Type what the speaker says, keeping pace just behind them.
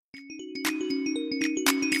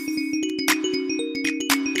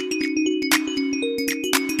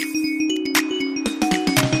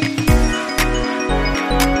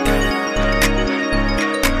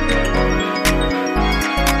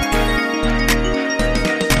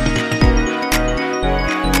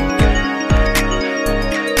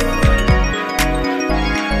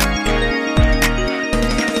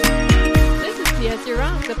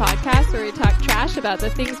about the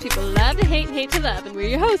things people love to hate and hate to love. And we're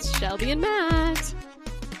your hosts, Shelby and Matt.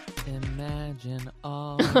 Imagine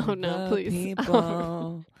all no, the please.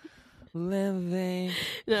 people living.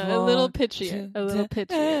 No, a little pitchier. A little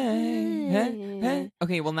pitchier.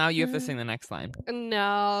 Okay, well now you have to sing the next line.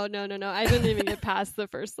 No. I didn't even get past the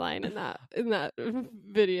first line in that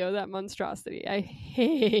video, that monstrosity. I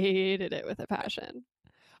hated it with a passion.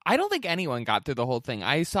 I don't think anyone got through the whole thing.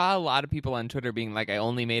 I saw a lot of people on Twitter being like, I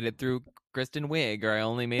only made it through Kristen Wiig, or I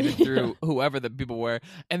only made it through whoever the people were.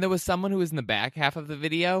 And there was someone who was in the back half of the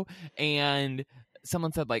video, and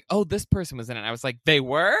someone said like, oh, this person was in it. I was like, they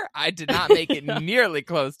were? I did not make it nearly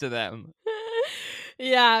close to them.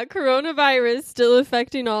 Yeah, coronavirus still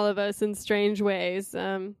affecting all of us in strange ways.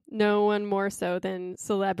 No one more so than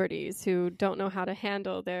celebrities who don't know how to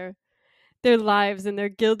handle their lives in their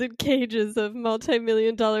gilded cages of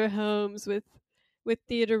multi-million-dollar homes with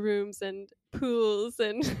theater rooms and pools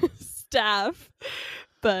and staff.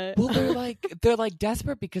 But well, they're like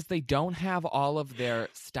desperate because they don't have all of their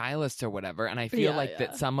stylists or whatever, and I feel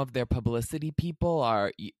that some of their publicity people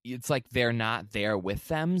are. It's like they're not there with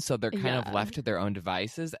them, so they're kind of left to their own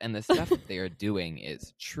devices, and the stuff that they are doing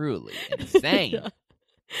is truly insane.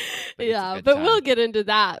 But we'll get into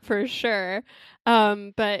that for sure.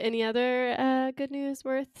 But any other good news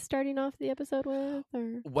worth starting off the episode with?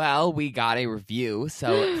 Or? Well, we got a review,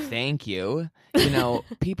 so thank you. You know,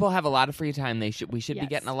 people have a lot of free time. We should be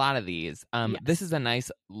getting a lot of these. This is a nice,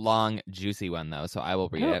 long, juicy one, though, so I will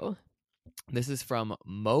read it. This is from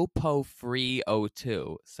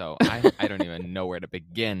MopoFree02, so I don't even know where to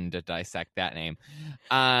begin to dissect that name.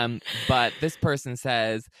 But this person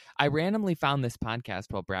says, I randomly found this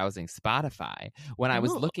podcast while browsing Spotify when I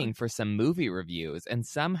was looking for some movie reviews and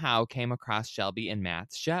somehow came across Shelby and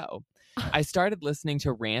Matt's show. I started listening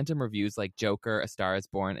to random reviews like Joker, A Star is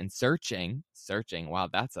Born, and Searching. Wow,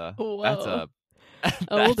 that's a blast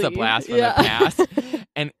from the past.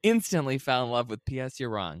 And instantly fell in love with P.S. You're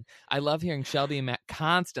Wrong. I love hearing Shelby and Matt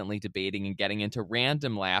constantly debating and getting into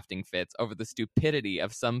random laughing fits over the stupidity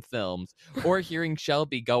of some films, or hearing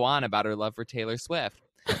Shelby go on about her love for Taylor Swift.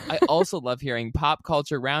 I also love hearing Pop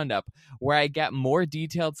Culture Roundup, where I get more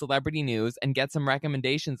detailed celebrity news and get some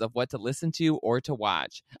recommendations of what to listen to or to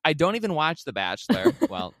watch. I don't even watch The Bachelor.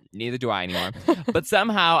 Well, neither do I anymore. But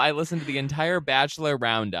somehow I listen to the entire Bachelor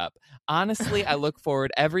Roundup. Honestly, I look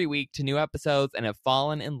forward every week to new episodes and have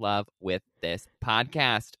fallen in love with this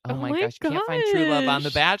podcast. Oh my gosh, you can't find true love on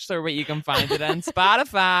The Bachelor, but you can find it on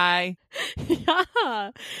Spotify.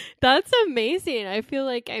 Yeah, that's amazing. I feel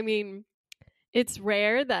like, it's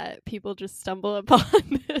rare that people just stumble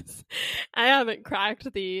upon this. I haven't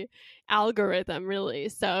cracked the algorithm really,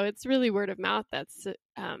 so it's really word of mouth that's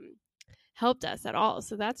helped us at all.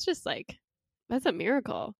 So that's just that's a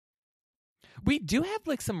miracle. We do have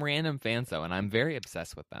some random fans though, and I'm very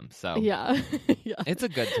obsessed with them. So yeah. It's a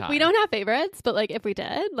good time. We don't have favorites, but if we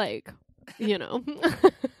did,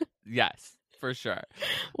 yes, for sure.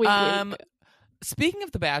 Wink. Speaking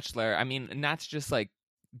of The Bachelor, not to just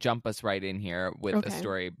jump us right in here with a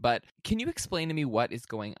story, but can you explain to me what is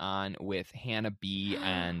going on with Hannah B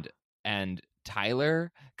and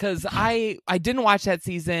Tyler? Because I didn't watch that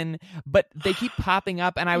season, but they keep popping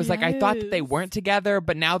up, and I was I thought that they weren't together,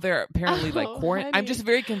 but now they're apparently quarantined. I'm just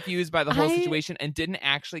very confused by the whole situation and didn't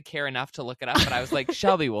actually care enough to look it up, but I was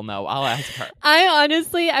Shelby will know. I'll ask her.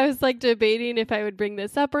 I was debating if I would bring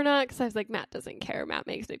this up or not, because I was Matt doesn't care. Matt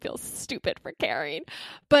makes me feel stupid for caring.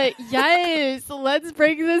 But yes, let's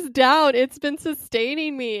break this down. It's been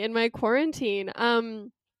sustaining me in my quarantine.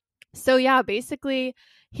 So yeah, basically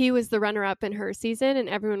he was the runner-up in her season, and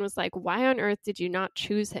everyone was like, why on earth did you not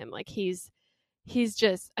choose him? He's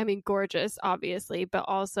just, gorgeous, obviously, but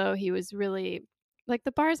also he was really,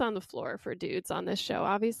 the bar's on the floor for dudes on this show,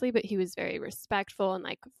 obviously, but he was very respectful and,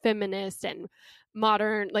 feminist and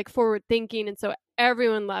modern, forward-thinking, and so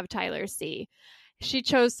everyone loved Tyler C. She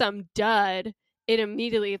chose some dud. It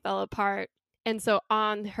immediately fell apart, and so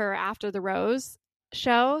on her After the Rose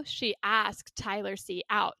show, she asked Tyler C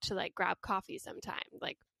out to grab coffee sometime.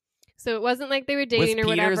 So it wasn't they were dating or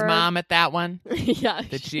whatever. Was Peter's mom at that one? Yeah.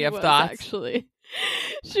 Did she have thoughts? Actually,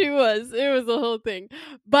 she was. It was a whole thing.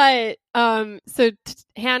 But so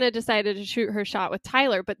Hannah decided to shoot her shot with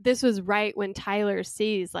Tyler, but this was right when Tyler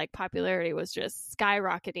C's popularity was just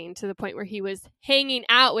skyrocketing to the point where he was hanging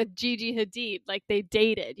out with Gigi Hadid, they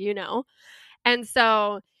dated, and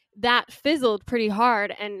so that fizzled pretty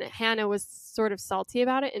hard, and Hannah was sort of salty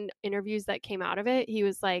about it in interviews that came out of it. He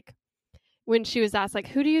was when she was asked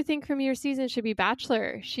who do you think from your season should be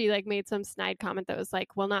Bachelor, she made some snide comment that was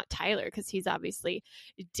well, not Tyler, because he's obviously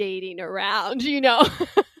dating around, feeling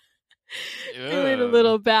a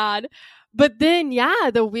little bad. But then,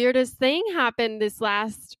 yeah, the weirdest thing happened this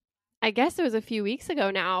last, I guess it was a few weeks ago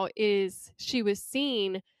now, is she was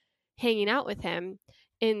seen hanging out with him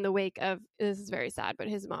in the wake of, this is very sad, but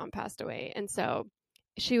his mom passed away. And so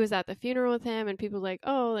she was at the funeral with him and people were like,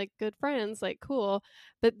 oh, like good friends, like cool.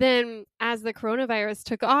 But then as the coronavirus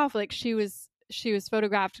took off, like she was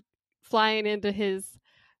photographed flying into his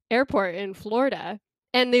airport in Florida.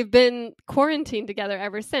 And they've been quarantined together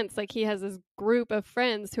ever since. Like he has this group of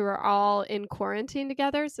friends who are all in quarantine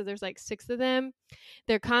together. So there's like 6 of them.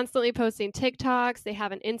 They're constantly posting TikToks. They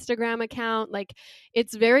have an Instagram account. Like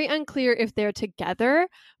it's very unclear if they're together,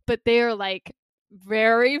 but they are like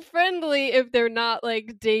very friendly if they're not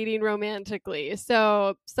like dating romantically.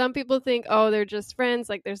 So some people think, oh, they're just friends.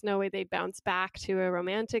 Like there's no way they'd bounce back to a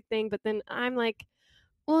romantic thing. But then I'm like,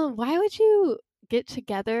 well, why would you get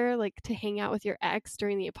together like to hang out with your ex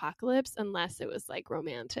during the apocalypse unless it was like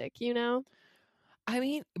romantic, you know? I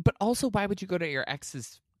mean, but also why would you go to your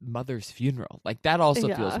ex's mother's funeral? Like that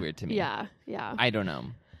also feels weird to me. Yeah. I don't know.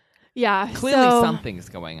 Yeah. Clearly something's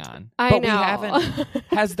going on. I but know. We haven't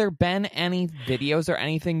has there been any videos or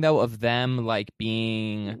anything though of them like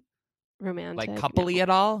being romantic, like coupley at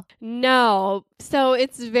all? No. So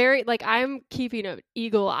it's very like I'm keeping an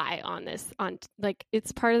eagle eye on this. On like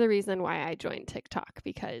it's part of the reason why I joined TikTok,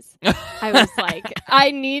 because I was like,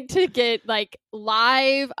 I need to get like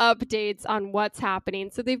live updates on what's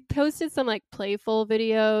happening. So they've posted some like playful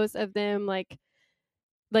videos of them like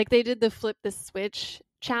they did the flip the switch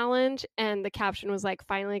challenge, and the caption was like,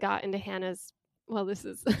 finally got into Hannah's, well, this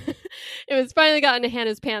is it was finally got into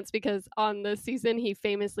Hannah's pants, because on the season he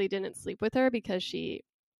famously didn't sleep with her because she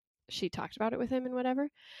talked about it with him and whatever.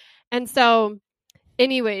 And so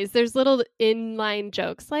anyways, there's little inline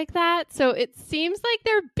jokes like that. So it seems like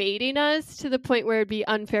they're baiting us to the point where it'd be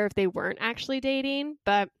unfair if they weren't actually dating.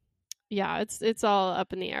 But yeah, it's all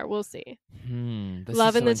up in the air. We'll see.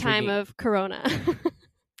 Love in the time of Corona.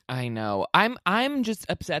 I know. I'm just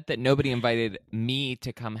upset that nobody invited me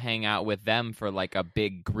to come hang out with them for like a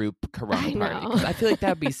big group Corona party. 'Cause I feel like that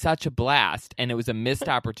would be such a blast, and it was a missed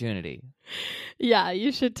opportunity. Yeah,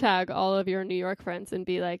 you should tag all of your New York friends and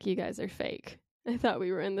be like, you guys are fake. I thought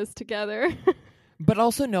we were in this together. But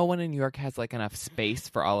also no one in New York has like enough space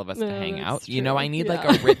for all of us to hang out. True. You know, I need like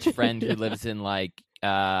a rich friend who lives in like,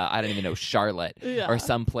 I don't even know, Charlotte or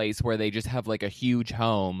someplace where they just have like a huge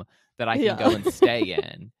home that I can go and stay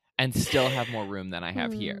in and still have more room than I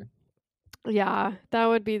have here. Yeah, that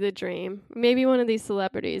would be the dream. Maybe one of these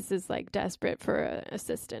celebrities is like desperate for an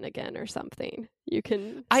assistant again or something. You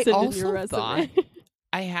can send in your resume.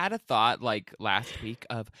 I had a thought like last week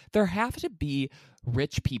of there have to be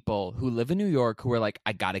rich people who live in New York who are like,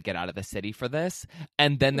 I got to get out of the city for this.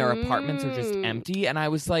 And then their apartments are just empty. And I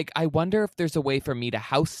was like, I wonder if there's a way for me to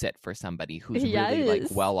house sit for somebody who's really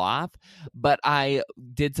like well off. But I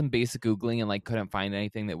did some basic Googling and like couldn't find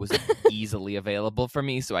anything that was easily available for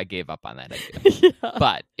me. So I gave up on that idea.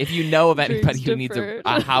 But if you know of anybody who needs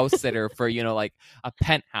a house sitter for, you know, like a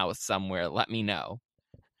penthouse somewhere, let me know.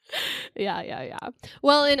 Yeah.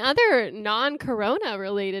 Well, in other non-corona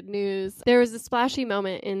related news, there was a splashy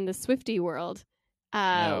moment in the Swiftie world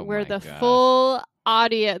where the full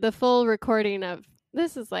audio, the full recording of,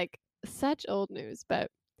 this is like such old news,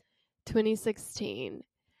 but 2016,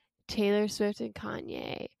 Taylor Swift and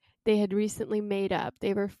Kanye, they had recently made up.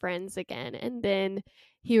 They were friends again. And then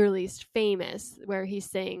he released Famous, where he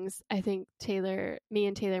sings, I think me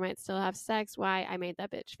and Taylor might still have sex. Why? I made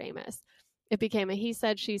that bitch famous. It became a he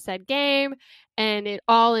said, she said game, and it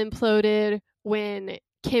all imploded when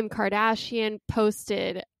Kim Kardashian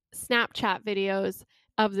posted Snapchat videos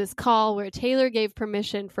of this call where Taylor gave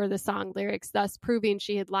permission for the song lyrics, thus proving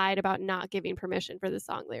she had lied about not giving permission for the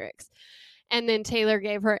song lyrics. And then Taylor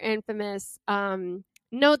gave her infamous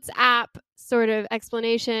Notes app sort of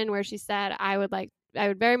explanation where she said, I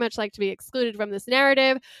would very much like to be excluded from this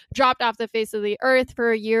narrative, dropped off the face of the earth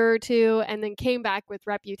for a year or two, and then came back with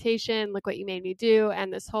Reputation, Look What You Made Me Do,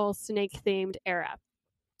 and this whole snake-themed era.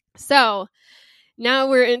 So now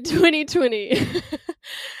we're in 2020.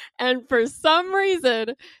 And for some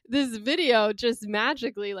reason, this video just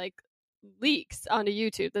magically like leaks onto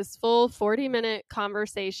YouTube, this full 40-minute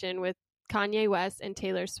conversation with Kanye West and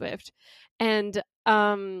Taylor Swift. And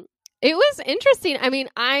it was interesting. I mean,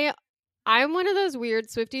 I'm one of those weird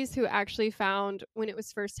Swifties who actually found when it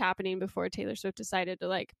was first happening before Taylor Swift decided to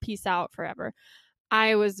like peace out forever,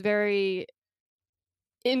 I was very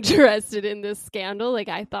interested in this scandal. Like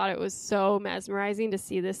I thought it was so mesmerizing to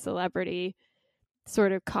see this celebrity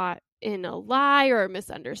sort of caught in a lie or a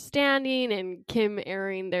misunderstanding and Kim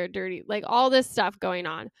airing their dirty, like all this stuff going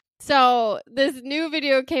on. So this new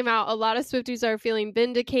video came out. A lot of Swifties are feeling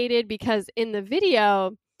vindicated because in the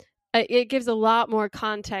video, it gives a lot more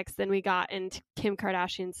context than we got in Kim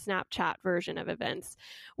Kardashian's Snapchat version of events,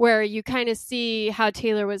 where you kind of see how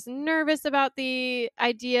Taylor was nervous about the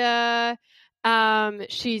idea.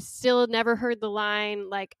 She still never heard the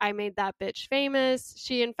line, like, I made that bitch famous.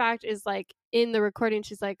 She, in fact, is like, in the recording,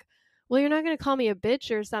 she's like, well, you're not going to call me a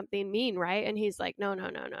bitch or something mean, right? And he's like, no,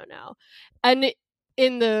 no, no, no, no. And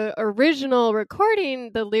in the original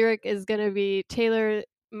recording, the lyric is going to be, Taylor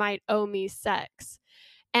might owe me sex.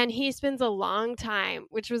 And he spends a long time,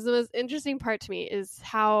 which was the most interesting part to me, is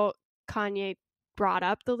how Kanye brought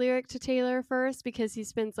up the lyric to Taylor first, because he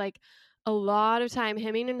spends like a lot of time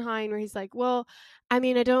hemming and hawing where he's like, well, I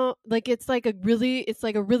mean, I don't like, it's like a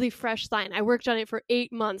really fresh line. I worked on it for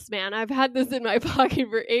 8 months, man. I've had this in my pocket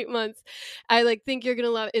for 8 months. I like think you're going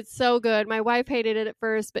to love it. It's so good. My wife hated it at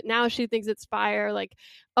first, but now she thinks it's fire. Like,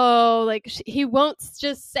 oh, like he won't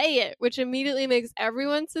just say it, which immediately makes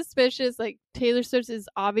everyone suspicious. Like Taylor Swift is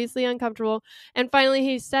obviously uncomfortable. And finally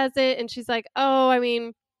he says it and she's like, oh, I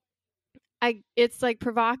mean, it's like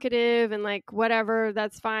provocative and like whatever,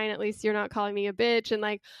 that's fine. At least you're not calling me a bitch and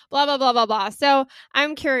like blah, blah, blah, blah, blah. So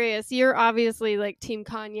I'm curious. You're obviously like Team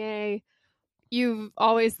Kanye. You've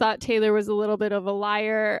always thought Taylor was a little bit of a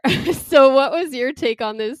liar. So what was your take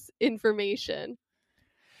on this information?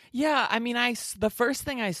 Yeah, I mean, the first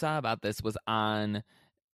thing I saw about this was online,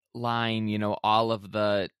 all of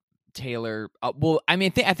the Taylor. I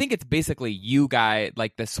think it's basically you guys,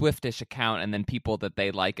 like the Swiftish account, and then people that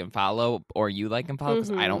they like and follow, or you like and follow,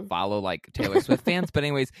 because I don't follow like Taylor Swift fans. But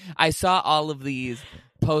anyways, I saw all of these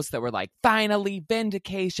posts that were like, finally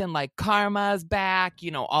vindication, like karma's back,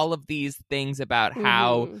 all of these things about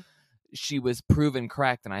how she was proven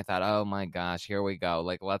correct. And I thought, oh my gosh, here we go.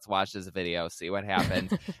 Like, let's watch this video, see what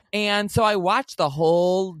happens. And so I watched the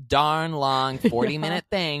whole darn long 40-minute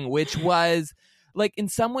thing, which was like in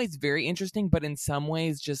some ways very interesting, but in some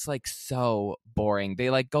ways just like so boring. They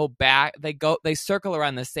like go back, they circle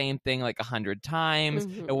around the same thing like 100 times.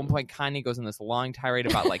 At one point, Kanye goes on this long tirade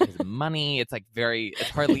about like his money. It's like it's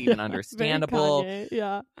hardly even understandable.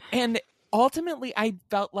 Yeah. And ultimately, I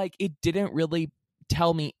felt like it didn't really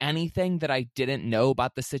tell me anything that I didn't know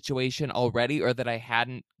about the situation already, or that I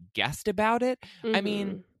hadn't guessed about it. I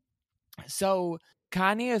mean, so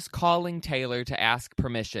Kanye is calling Taylor to ask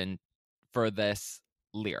permission for this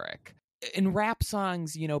lyric. In rap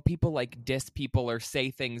songs, people like diss people or say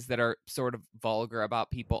things that are sort of vulgar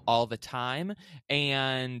about people all the time.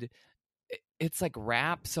 And it's like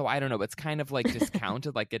rap, so I don't know, it's kind of like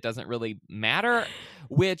discounted, like it doesn't really matter,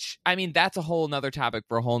 which, I mean, that's a whole nother topic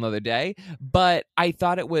for a whole nother day. But I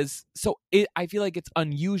thought I feel like it's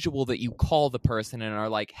unusual that you call the person and are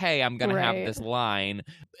like, hey, I'm gonna have this line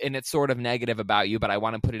and it's sort of negative about you, but I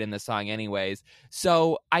want to put it in the song anyways.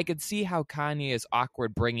 So I could see how Kanye is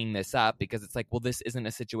awkward bringing this up, because it's like, well, this isn't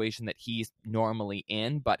a situation that he's normally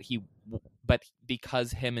in, but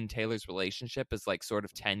because him and Taylor's relationship is like sort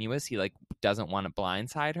of tenuous, he like doesn't want to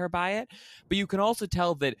blindside her by it. But you can also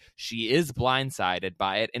tell that she is blindsided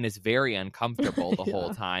by it and is very uncomfortable the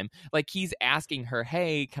whole time. Like, he's asking her,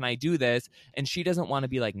 hey, can I do this? And she doesn't want to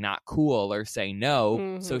be like not cool or say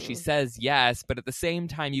no. So she says yes, but at the same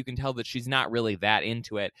time you can tell that she's not really that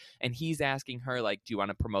into it. And he's asking her like, do you want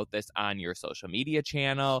to promote this on your social media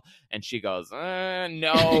channel? And she goes,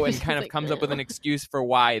 no, and kind of comes up with an excuse for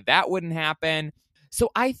why that wouldn't happen. So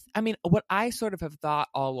I mean, what I sort of have thought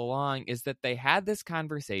all along is that they had this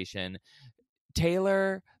conversation.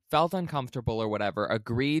 Taylor felt uncomfortable or whatever,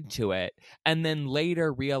 agreed to it, and then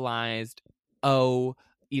later realized, oh,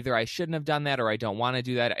 either I shouldn't have done that or I don't want to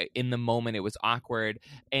do that. In the moment, it was awkward.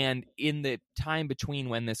 And in the time between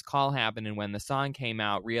when this call happened and when the song came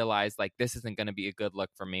out, realized like, this isn't going to be a good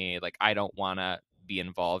look for me. Like, I don't want to be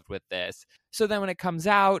involved with this. So then when it comes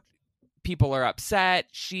out, people are upset.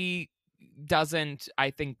 She doesn't,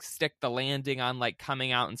 I think, stick the landing on like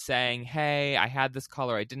coming out and saying, hey, I had this call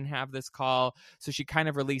or I didn't have this call. So she kind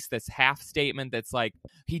of released this half statement that's like,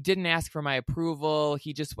 he didn't ask for my approval.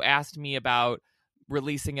 He just asked me about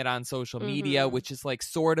releasing it on social media, which is like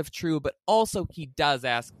sort of true, but also he does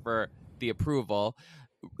ask for the approval.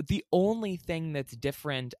 The only thing that's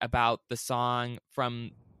different about the song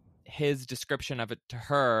from his description of it to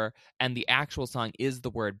her and the actual song is the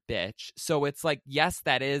word bitch. So it's like, yes,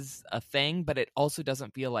 that is a thing, but it also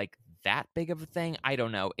doesn't feel like that big of a thing. I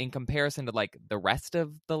don't know, in comparison to like the rest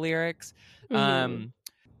of the lyrics.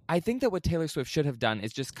 I think that what Taylor Swift should have done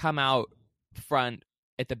is just come out front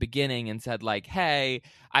at the beginning and said like, hey,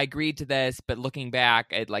 I agreed to this, but looking back,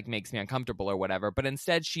 it like makes me uncomfortable or whatever. But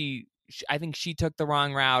instead she I think she took the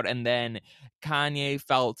wrong route, and then Kanye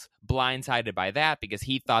felt blindsided by that because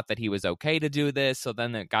he thought that he was okay to do this. So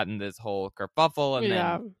then it got in this whole kerfuffle, and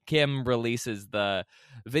then Kim releases the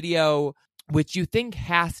video, which you think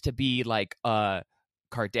has to be like a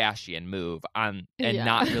Kardashian move and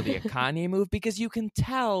not really a Kanye move, because you can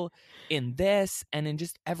tell in this and in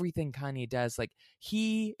just everything Kanye does, like,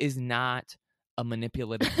 he is not a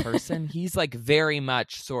manipulative person. He's like very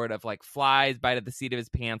much sort of like flies by the seat of his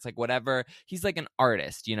pants, like whatever. He's like an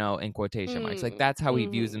artist, you know, in quotation marks. Like that's how he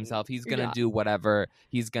views himself. He's gonna do whatever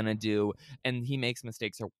he's gonna do, and he makes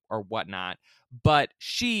mistakes or whatnot. But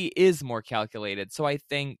she is more calculated. So I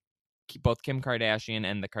think both Kim Kardashian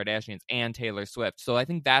and the Kardashians and Taylor Swift. So I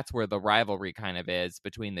think that's where the rivalry kind of is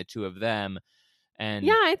between the two of them. And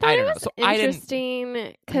yeah, I thought I don't it was know. So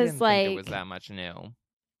interesting because like it was that much new.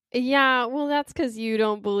 Yeah, well, that's because you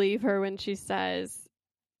don't believe her when she says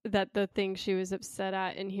that the thing she was upset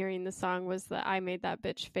at in hearing the song was that I made that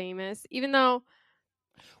bitch famous, even though,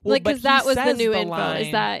 like, because that was the new info,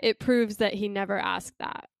 is that it proves that he never asked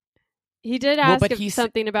that. He did ask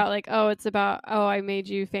something about like, oh, it's about, oh, I made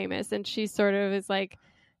you famous. And she sort of is like,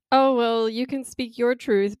 oh, well, you can speak your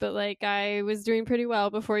truth, but like, I was doing pretty well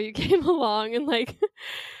before you came along. And like,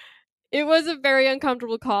 it was a very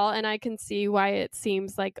uncomfortable call. And I can see why it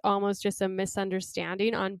seems like almost just a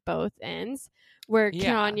misunderstanding on both ends, where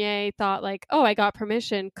Kanye thought like, oh, I got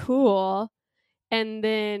permission. Cool. And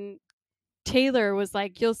then Taylor was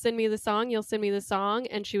like, you'll send me the song.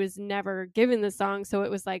 And she was never given the song. So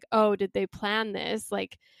it was like, oh, did they plan this?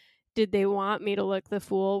 Like, did they want me to look the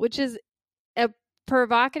fool? Which is a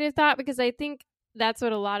provocative thought, because I think that's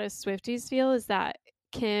what a lot of Swifties feel, is that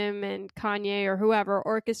Kim and Kanye or whoever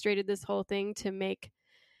orchestrated this whole thing to make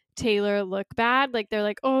Taylor look bad. Like, they're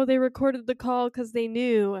like, oh, they recorded the call because they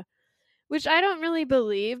knew. Which I don't really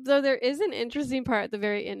believe, though there is an interesting part at the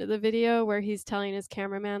very end of the video where he's telling his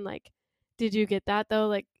cameraman, like, did you get that, though?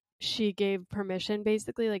 Like, she gave permission,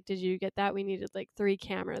 basically. Like, did you get that? We needed, like, 3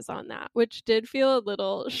 cameras on that, which did feel a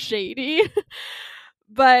little shady.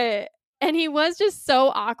 And he was just so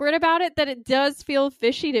awkward about it that it does feel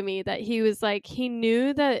fishy to me that he was, like, he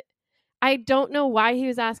knew that. I don't know why he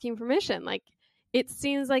was asking permission. Like, it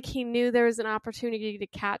seems like he knew there was an opportunity to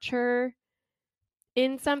catch her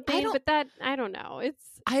in something, but that, I don't know. It's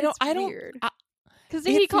weird. Because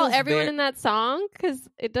did he call everyone in that song? Because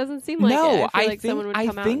it doesn't seem like it. I think someone would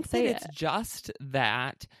come out and say it. It's just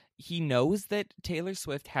that he knows that Taylor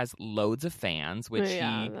Swift has loads of fans, which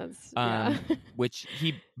which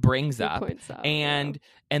he brings up, and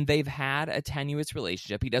they've had a tenuous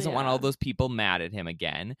relationship. He doesn't want all those people mad at him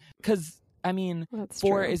again. Because I mean,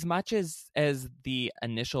 as much as the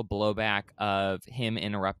initial blowback of him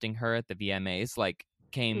interrupting her at the VMAs, like,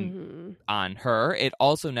 came on her, it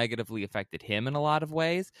also negatively affected him in a lot of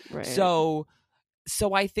ways. Right.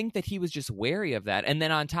 So I think that he was just wary of that. And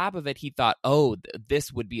then on top of it, he thought, oh,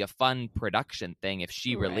 this would be a fun production thing if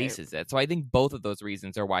she releases it. So I think both of those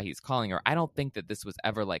reasons are why he's calling her. I don't think that this was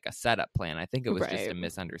ever like a setup plan. I think it was just a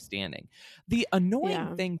misunderstanding. The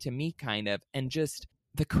annoying thing to me, kind of, and just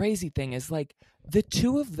the crazy thing is, like, the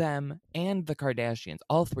two of them and the Kardashians,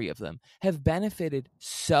 all 3 of them, have benefited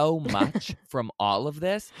so much from all of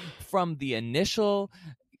this, from the initial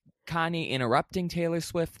Kanye interrupting Taylor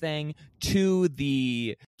Swift thing, to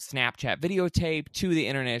the Snapchat videotape, to the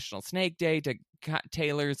International Snake Day, to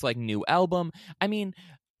Taylor's, like, new album. I mean,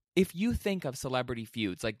 if you think of celebrity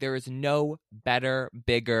feuds, like, there is no better,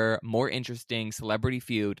 bigger, more interesting celebrity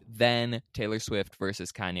feud than Taylor Swift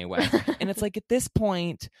versus Kanye West. And it's like, at this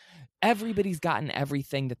point, everybody's gotten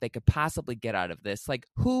everything that they could possibly get out of this. Like,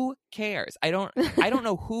 who cares? I don't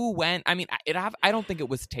know who went. I mean, I don't think it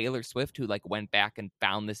was Taylor Swift who, like, went back and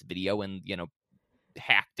found this video and, you know,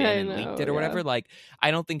 hacked it and leaked it or whatever. Like,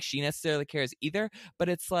 I don't think she necessarily cares either. But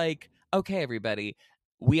it's like, okay, everybody,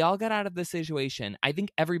 we all got out of the situation. I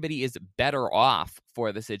think everybody is better off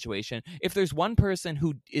for the situation. If there's one person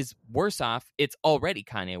who is worse off, it's already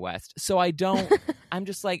Kanye West. So I'm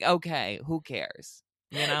just like, okay, who cares?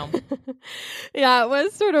 You know? Yeah, it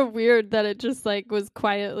was sort of weird that it just, like, was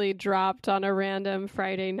quietly dropped on a random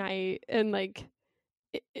Friday night and, like,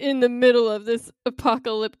 in the middle of this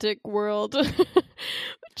apocalyptic world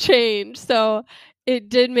change. So it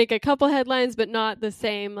did make a couple headlines, but not the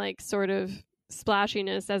same, like, sort of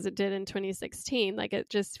splashiness as it did in 2016. Like,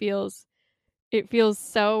 it feels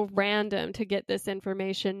so random to get this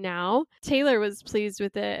information now. Taylor was pleased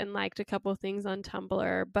with it and liked a couple things on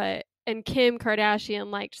Tumblr, and Kim Kardashian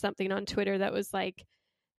liked something on Twitter that was like,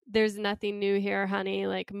 there's nothing new here, honey,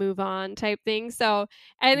 like move on type thing. So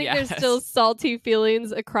I think there's Yes. still salty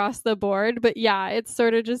feelings across the board, but yeah, it's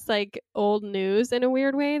sort of just like old news in a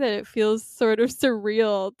weird way that it feels sort of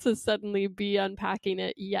surreal to suddenly be unpacking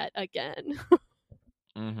it yet again.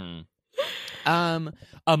 Mm-hmm.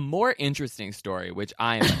 A more interesting story, which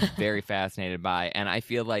I am very fascinated by, and I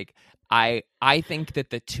feel like I think that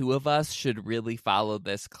the two of us should really follow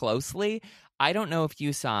this closely. I don't know if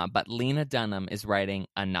you saw, but Lena Dunham is writing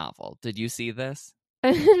a novel. Did you see this?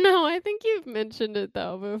 No, I think you've mentioned it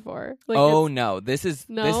though before. Like, Oh no, this is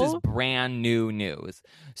No? brand new news.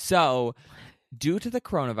 So, due to the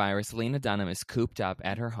coronavirus, Lena Dunham is cooped up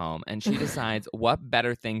at her home, and she decides what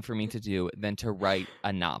better thing for me to do than to write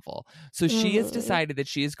a novel. So she has decided that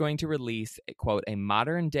she is going to release, quote, a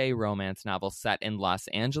modern-day romance novel set in Los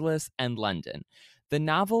Angeles and London. The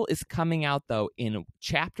novel is coming out, though, in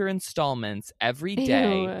chapter installments every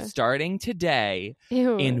day, Ew. starting today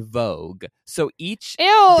Ew. in Vogue. So each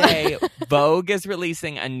Ew. day, Vogue is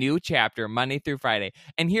releasing a new chapter Monday through Friday.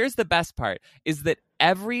 And here's the best part, is that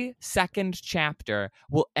every second chapter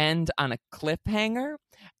will end on a cliffhanger,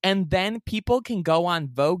 and then people can go on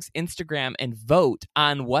Vogue's Instagram and vote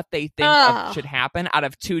on what they think should happen out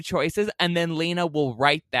of two choices, and then Lena will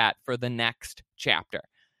write that for the next chapter.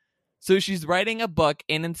 So she's writing a book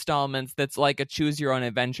in installments that's like a choose your own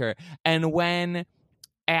adventure. And when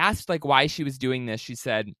asked like why she was doing this, she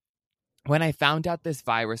said, when I found out this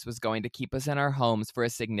virus was going to keep us in our homes for a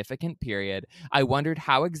significant period, I wondered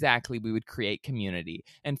how exactly we would create community.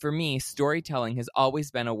 And for me, storytelling has always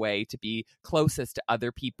been a way to be closest to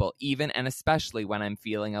other people, even and especially when I'm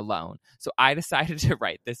feeling alone. So I decided to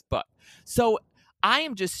write this book. So I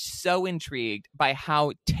am just so intrigued by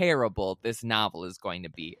how terrible this novel is going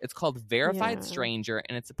to be. It's called Verified Stranger,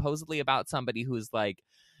 and it's supposedly about somebody who's like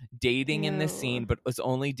dating in this scene, but was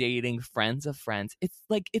only dating friends of friends. It's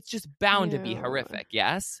like, it's just bound to be horrific.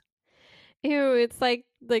 Yes? Ew, it's like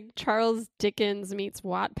Charles Dickens meets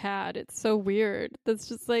Wattpad. It's so weird. That's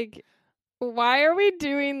just like, why are we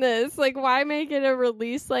doing this? Like, why make it a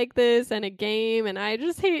release like this and a game? And I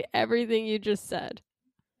just hate everything you just said.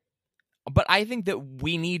 But I think that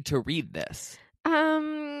we need to read this.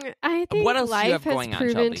 I think what else life do you have has going on,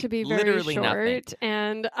 proven Shelby? to be very Literally short, nothing.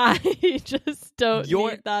 and I just don't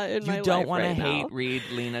need that in my life. You don't want right to now. hate read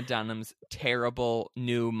Lena Dunham's terrible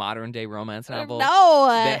new modern day romance novel No,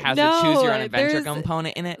 that has a choose your own adventure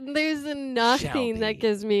component in it. There's nothing Shelby. that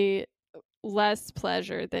gives me less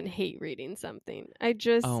pleasure than hate reading something.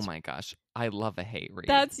 Oh my gosh, I love a hate read.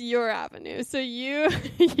 That's your avenue. So you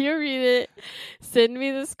read it, send me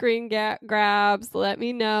the screen grabs, let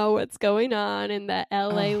me know what's going on in the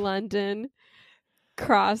LA London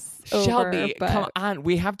crossover. Shelby, come on,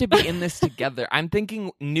 we have to be in this together. I'm thinking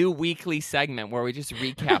new weekly segment where we just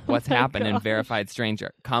recap what's happened in Verified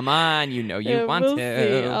Stranger. Come on, you know you want we'll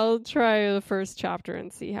to. See. I'll try the first chapter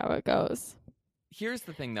and see how it goes. Here's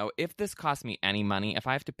the thing, though. If this costs me any money, if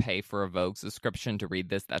I have to pay for a Vogue subscription to read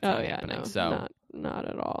this, that's not happening. No, so not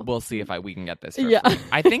at all. We'll see if we can get this for free.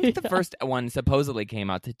 I think the first one supposedly came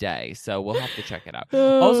out today, so we'll have to check it out.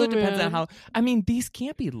 Also, it depends on how... I mean, these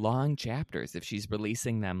can't be long chapters if she's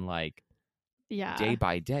releasing them, like, day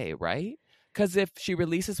by day, right? Because if she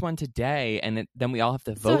releases one today, and then we all have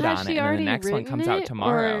to vote on it, and then the next one comes out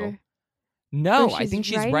tomorrow... Or... No, I think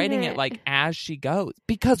she's writing it like as she goes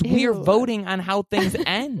because we're voting on how things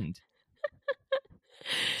end.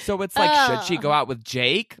 So it's like, should she go out with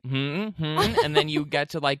Jake? And then you get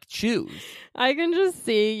to like choose. I can just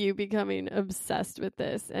see you becoming obsessed with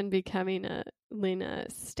this and becoming a Lena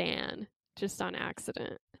stan just on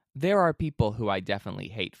accident. There are people who I definitely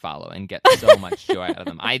hate follow and get so much joy out of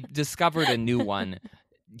them. I discovered a new one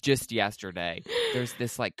just yesterday. There's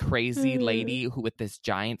this like crazy lady who with this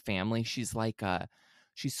giant family. She's like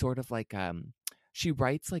she's sort of like she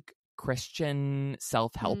writes like Christian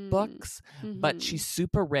self-help books, but she's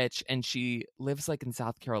super rich and she lives like in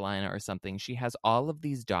South Carolina or something. She has all of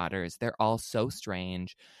these daughters. They're all so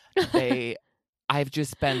strange. I've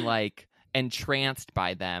just been like entranced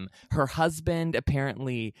by them. Her husband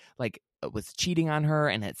apparently like was cheating on her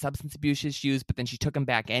and had substance abuse issues, but then she took him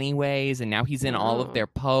back anyways, and now he's in all of their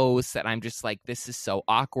posts, and I'm just like, this is so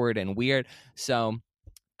awkward and weird. So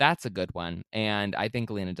that's a good one, and I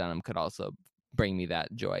think Lena Dunham could also bring me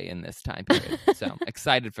that joy in this time period. So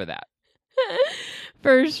excited for that.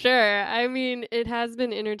 For sure. I mean, it has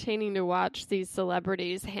been entertaining to watch these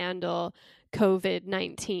celebrities handle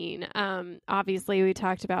COVID-19. Obviously, we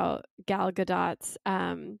talked about Gal Gadot's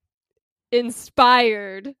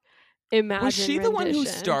inspired Imagine Was she the one who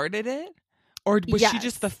rendition. started it? Or was she Yes.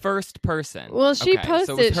 just the first person? Well, she Okay, so it was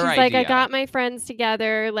posted, her she's like, I idea. got my friends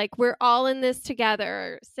together, like, we're all in this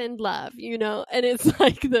together, send love, and it's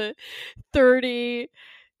like the 30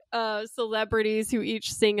 celebrities who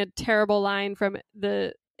each sing a terrible line from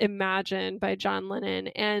the Imagine by John Lennon,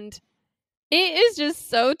 and it is just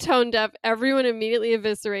so tone deaf. Everyone immediately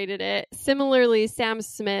eviscerated it. Similarly, Sam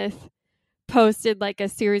Smith posted like a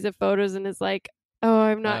series of photos and is like, oh,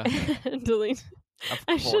 I'm not handling. Of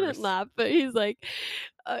I shouldn't course. laugh, but he's like,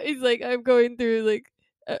 I'm going through like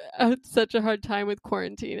such a hard time with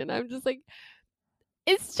quarantine, and I'm just like,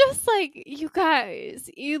 it's just like, you guys,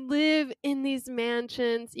 you live in these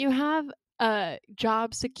mansions, you have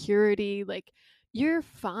job security, like, you're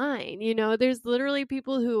fine. There's literally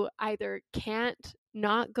people who either can't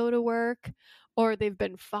not go to work or they've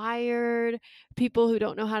been fired, people who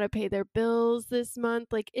don't know how to pay their bills this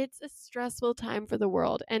month. Like, it's a stressful time for the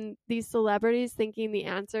world. And these celebrities thinking the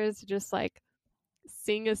answer is to just like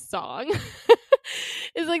sing a song.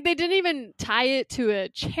 It's like they didn't even tie it to a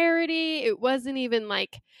charity. It wasn't even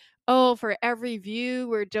like, oh, for every view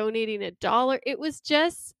we're donating $1. It was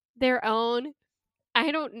just their own,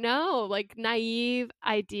 I don't know, like, naive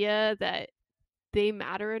idea that they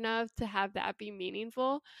matter enough to have that be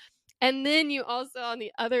meaningful. And then you also, on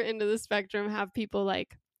the other end of the spectrum, have people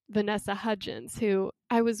like Vanessa Hudgens, who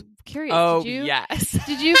I was curious. Oh, yes.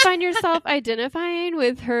 Did you find yourself identifying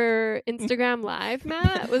with her Instagram Live,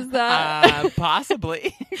 Matt? Was that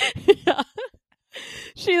possibly? Yeah.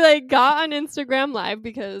 She like got on Instagram Live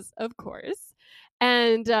because, of course,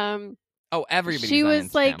 and everybody. She was on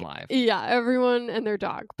Instagram like, Live. yeah, everyone and their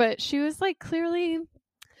dog, but she was like clearly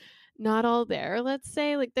not all there. Let's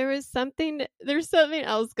say, like, there's something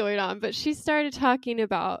else going on, but she started talking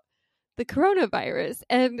about the coronavirus,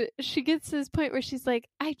 and she gets to this point where she's like,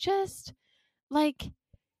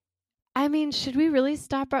 should we really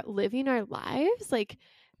stop living our lives? Like,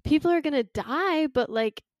 people are gonna die, but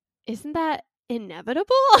like, isn't that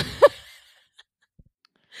inevitable?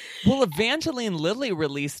 Well, Evangeline Lilly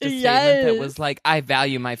released a statement that was like, I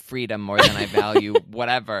value my freedom more than I value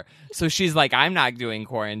whatever. So she's like, I'm not doing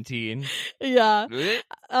quarantine. Yeah,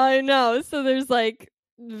 I know. So there's like,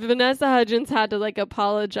 Vanessa Hudgens had to like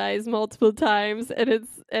apologize multiple times,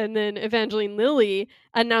 and then Evangeline Lilly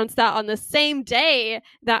announced that on the same day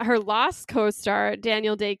that her Lost co-star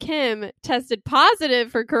Daniel Day Kim tested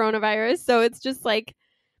positive for coronavirus. So it's just like,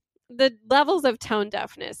 the levels of tone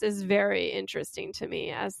deafness is very interesting to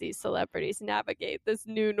me as these celebrities navigate this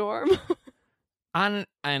new norm. On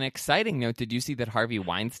an exciting note, did you see that Harvey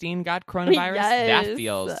Weinstein got coronavirus? Yes. That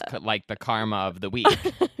feels like the karma of the week.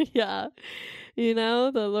 Yeah.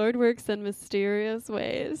 The Lord works in mysterious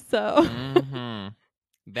ways. So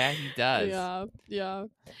that he does. Yeah.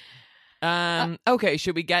 Okay,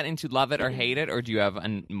 should we get into love it or hate it, or do you have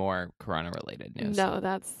more corona-related news? No,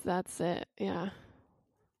 that's it. Yeah.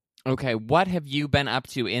 Okay, what have you been up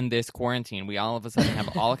to in this quarantine? We all of a sudden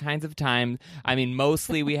have all kinds of time. I mean,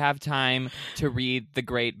 mostly we have time to read The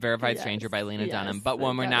Great Verified Stranger by Lena Dunham. But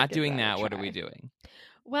when we're not doing that, what are we doing?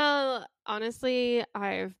 Well, honestly,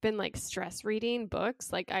 I've been like stress reading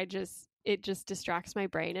books. Like, it just distracts my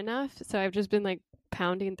brain enough. So I've just been like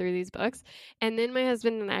pounding through these books. And then my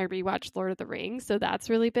husband and I rewatched Lord of the Rings. So that's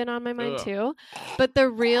really been on my mind too. But the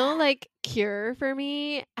real like cure for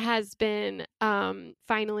me has been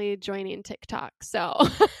finally joining TikTok. So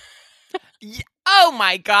oh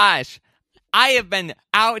my gosh. I have been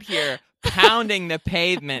out here pounding the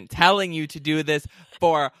pavement telling you to do this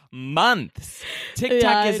for months.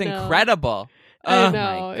 TikTok is incredible. I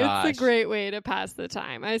know. It's a great way to pass the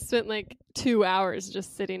time. I spent like 2 hours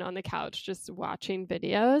just sitting on the couch, just watching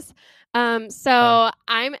videos. So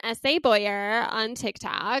I'm S.A. Boyer on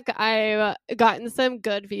TikTok. I've gotten some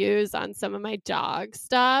good views on some of my dog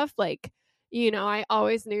stuff. Like, I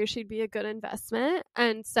always knew she'd be a good investment.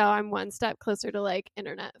 And so I'm one step closer to like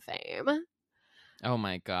internet fame. Oh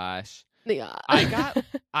my gosh. Yeah.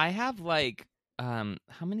 I have like,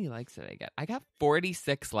 how many likes did I get? I got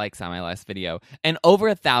 46 likes on my last video and over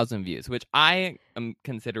 1,000 views, which I am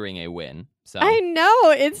considering a win. So I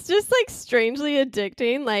know, it's just like strangely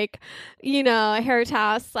addicting. Like, hair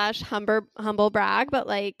humble brag, but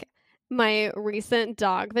like my recent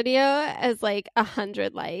dog video has like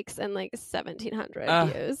 100 likes and like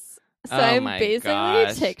 1,700 views. So I'm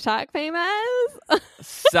basically TikTok famous.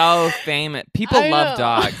 So famous. People love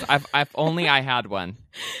dogs. I had one.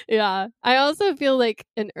 Yeah. I also feel like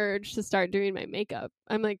an urge to start doing my makeup.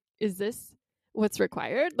 I'm like, is this what's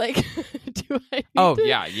required? Like, do I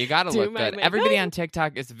need you gotta look good. makeup? Everybody on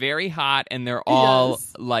TikTok is very hot and they're all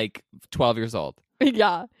like 12 years old.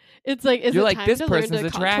 Yeah. It's like, is You're it like, time this to learn person's to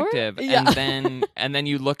contour? attractive. Yeah. And then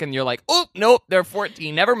you look and you're like, oh, nope, they're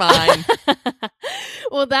 14. Never mind.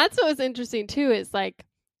 Well, that's what was interesting too, is like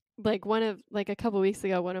a couple weeks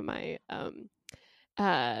ago, one of my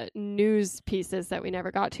news pieces that we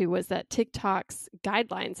never got to was that TikTok's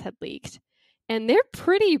guidelines had leaked, and they're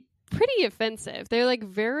pretty offensive. They're like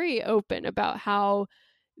very open about how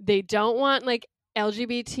they don't want like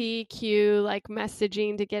LGBTQ like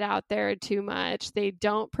messaging to get out there too much. They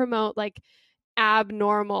don't promote like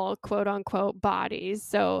abnormal quote unquote bodies,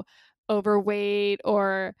 so overweight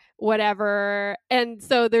or whatever. And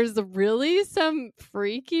so there's really some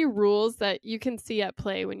freaky rules that you can see at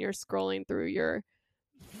play when you're scrolling through your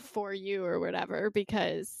For You or whatever,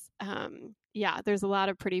 because yeah, there's a lot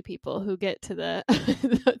of pretty people who get to the,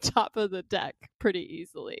 the top of the deck pretty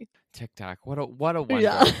easily. TikTok, what a wonder.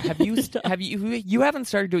 Yeah. Have you haven't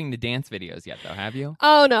started doing the dance videos yet though, have you?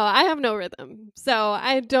 Oh no, I have no rhythm, so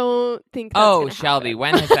I don't think that's Oh, gonna Shelby, happen.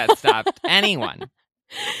 when has that stopped anyone?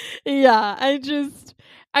 Yeah,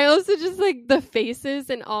 I also just like the faces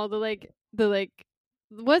and all the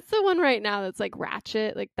what's the one right now that's like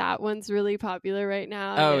Ratchet? Like that one's really popular right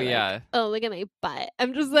now. Oh, They're yeah. Like, oh, look at my butt.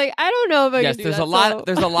 I'm just like, I don't know if I Yes, can do there's that. a lot.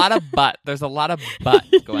 There's a lot of butt. There's a lot of butt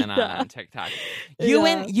going on TikTok. You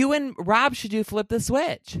Yeah. and Rob should do Flip the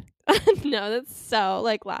Switch. No, that's so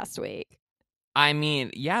like last week. I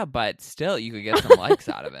mean, yeah, but still, you could get some likes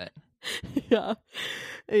out of it.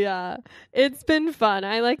 Yeah. It's been fun.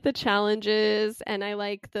 I like the challenges, and I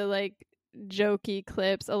like the like jokey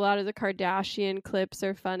clips. A lot of the Kardashian clips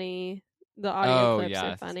are funny. The audio clips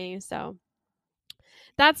are funny. So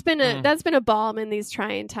that's been a balm in these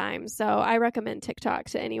trying times. So I recommend TikTok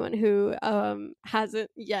to anyone who hasn't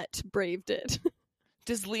yet braved it.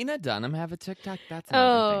 Does Lena Dunham have a TikTok? That's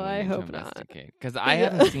Oh, another thing we I need to hope not. investigate. Because I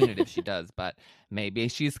haven't seen it if she does, but maybe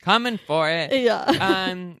she's coming for it.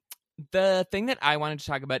 Yeah. The thing that I wanted to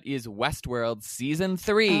talk about is Westworld Season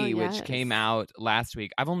 3, which came out last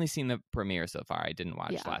week. I've only seen the premiere so far. I didn't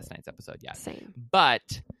watch last night's episode yet. Same.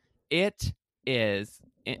 But it is...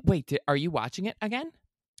 Wait, are you watching it again?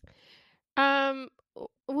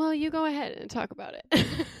 Well, you go ahead and talk about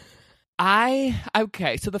it.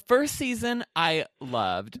 Okay, so the first season I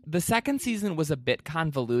loved. The second season was a bit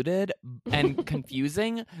convoluted and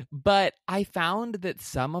confusing, but I found that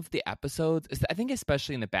some of the episodes, I think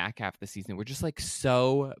especially in the back half of the season, were just like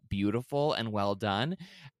so beautiful and well done.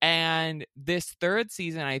 And this third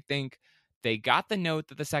season, I think they got the note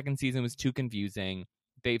that the second season was too confusing.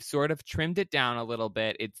 They've sort of trimmed it down a little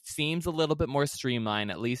bit. It seems a little bit more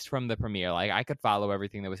streamlined, at least from the premiere. Like I could follow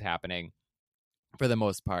everything that was happening for the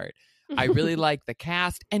most part. I really like the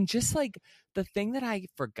cast, and just like the thing that I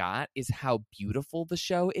forgot is how beautiful the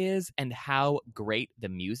show is and how great the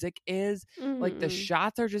music is. Like the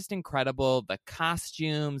shots are just incredible, the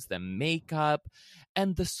costumes, the makeup,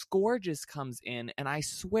 and the score just comes in, and I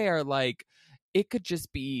swear like it could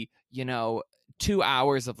just be, 2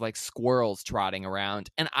 hours of like squirrels trotting around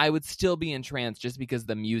and I would still be entranced just because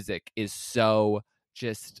the music is so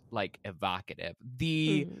just like evocative.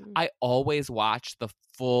 I always watch the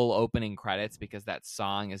full opening credits because that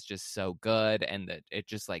song is just so good and that it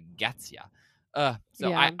just like gets you.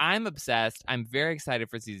 I'm obsessed. I'm very excited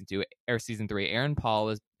for season 2 or season 3. Aaron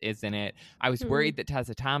Paul is in it. I was worried that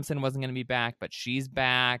Tessa Thompson wasn't going to be back, but she's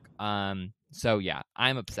back. So yeah,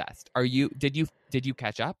 I'm obsessed. Did you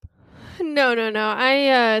catch up? No.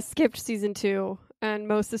 I skipped season 2 and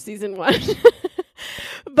most of season 1.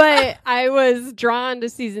 But I was drawn to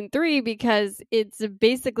season 3 because it's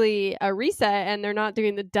basically a reset and they're not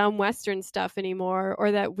doing the dumb Western stuff anymore,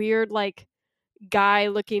 or that weird like guy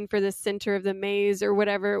looking for the center of the maze or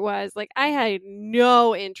whatever it was. Like I had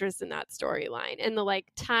no interest in that storyline, and the like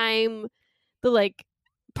time, the like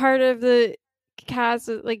part of the cast,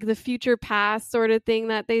 like the future past sort of thing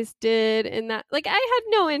that they did, and that like I had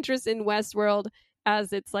no interest in Westworld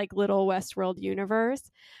as its like little Westworld universe.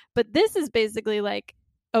 But this is basically like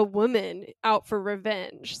a woman out for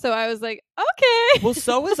revenge. So I was like, okay. Well,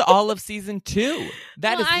 so is all of season 2.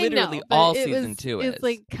 That is literally all season 2 is. It's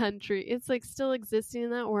like country. It's like still existing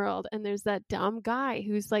in that world. And there's that dumb guy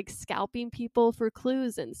who's like scalping people for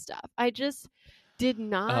clues and stuff. I just did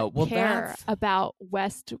not care about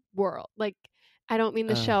Westworld. Like, I don't mean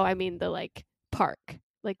the show. I mean the like park,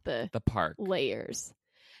 like the park layers.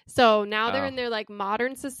 So now they're in their like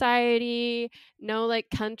modern society, no like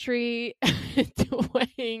country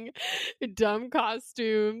wearing dumb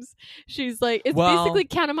costumes. She's like, it's basically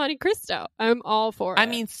Count of Monte Cristo. I'm all for it. I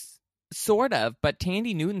mean, sort of, but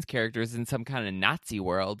Tandy Newton's character is in some kind of Nazi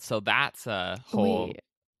world, so that's a whole.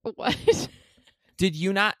 Wait, what? Did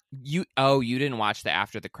you not? You didn't watch the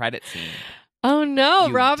after the credit scene. Oh no,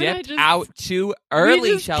 You Rob and I dipped just out too early,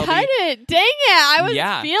 we just Shelby. cut it. Dang it! I was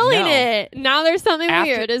Yeah, feeling no. it. Now there's something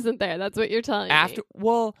After- weird, isn't there? That's what you're telling me.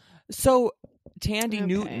 Well, so Tandy Okay.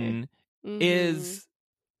 Newton Mhm.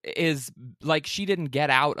 is like, she didn't get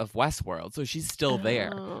out of Westworld, so she's still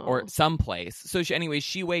there or Oh. someplace. So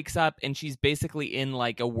she wakes up and she's basically in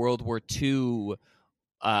like a World War II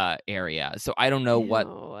area. So I don't know what.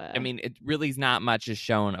 Ew. I mean, it really is not much is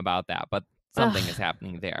shown about that, but something is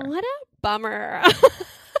happening there. What a bummer.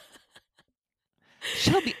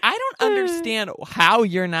 Shelby, I don't understand how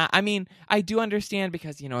you're not. I mean, I do understand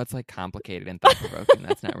because, it's like complicated and thought-provoking.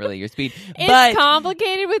 That's not really your speed. It's But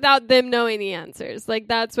complicated without them knowing the answers. Like,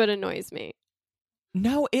 that's what annoys me.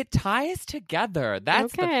 no, it ties together.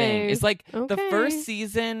 That's the thing. Okay. It's like the Okay. first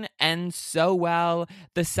season ends so well.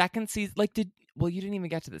 The second season, you didn't even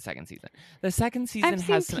get to the second season. The second season I've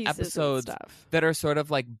has seen some pieces and episodes stuff. that are sort of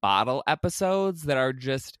like bottle episodes that are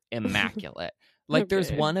just immaculate. Like there's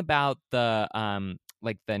Okay. one about the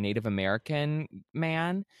the Native American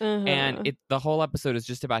man, and the whole episode is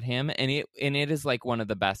just about him, and it is like one of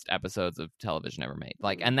the best episodes of television ever made.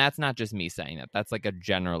 Like, and that's not just me saying it. That's like a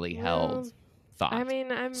generally held thought. I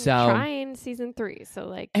mean, I'm So- trying season 3, so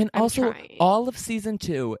like, And I'm also, trying. all of season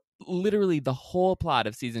 2, literally the whole plot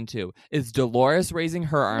of season 2 is Dolores raising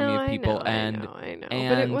her army No, of people I know, but it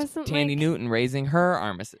and wasn't Tandy like... Newton raising her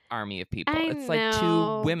army of people. I It's like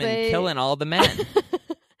know, two women but- killing all the men.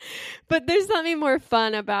 But there's something more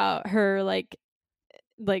fun about her, like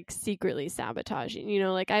secretly sabotaging.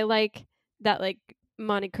 Like, I like that, like,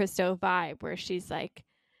 Monte Cristo vibe where she's like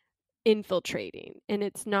infiltrating, and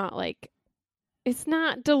it's not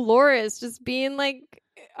Dolores just being like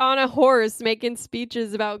on a horse making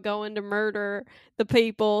speeches about going to murder the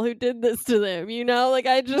people who did this to them. Like,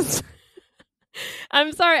 I just.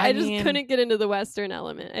 I'm sorry, I just couldn't get into the Western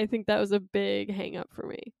element. I think that was a big hang up for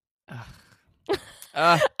me.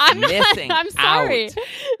 I'm missing I'm sorry. out.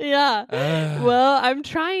 Yeah. Well, I'm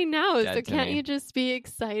trying now. Dead So to can't me. you just be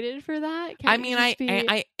excited for that? I mean,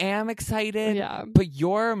 I am excited, Yeah. but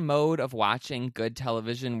your mode of watching good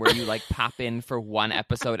television where you like pop in for one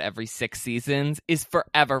episode every 6 seasons is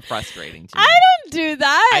forever frustrating to me. I don't do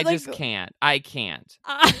that. I Like, just can't. I can't.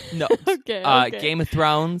 No. Okay. Game of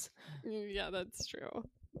Thrones. Yeah, that's true.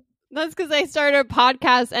 That's because I started a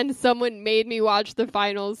podcast and someone made me watch the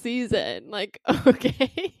final season. Like,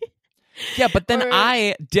 okay. Yeah, but then Or-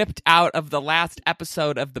 I dipped out of the last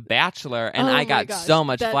episode of The Bachelor, and Oh I my got gosh, so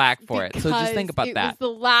much that's flack for it. So just think about because that. It was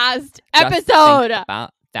the last Just episode. think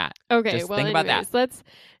about that. Okay, Just well, think about anyways, that. let's.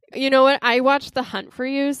 You know what? I watched The Hunt for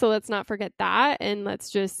you, so let's not forget that, and let's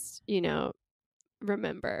just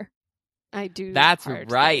remember, I do. That's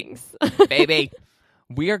hard right, things. Baby.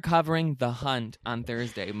 We are covering The Hunt on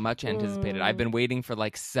Thursday. Much anticipated. I've been waiting for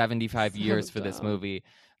like 75 years for this So movie.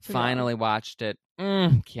 Yeah. Finally watched it.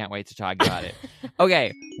 Can't wait to talk about it.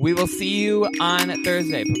 Okay, we will see you on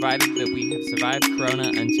Thursday, provided that we have survived Corona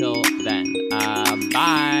until then.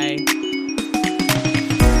 Bye.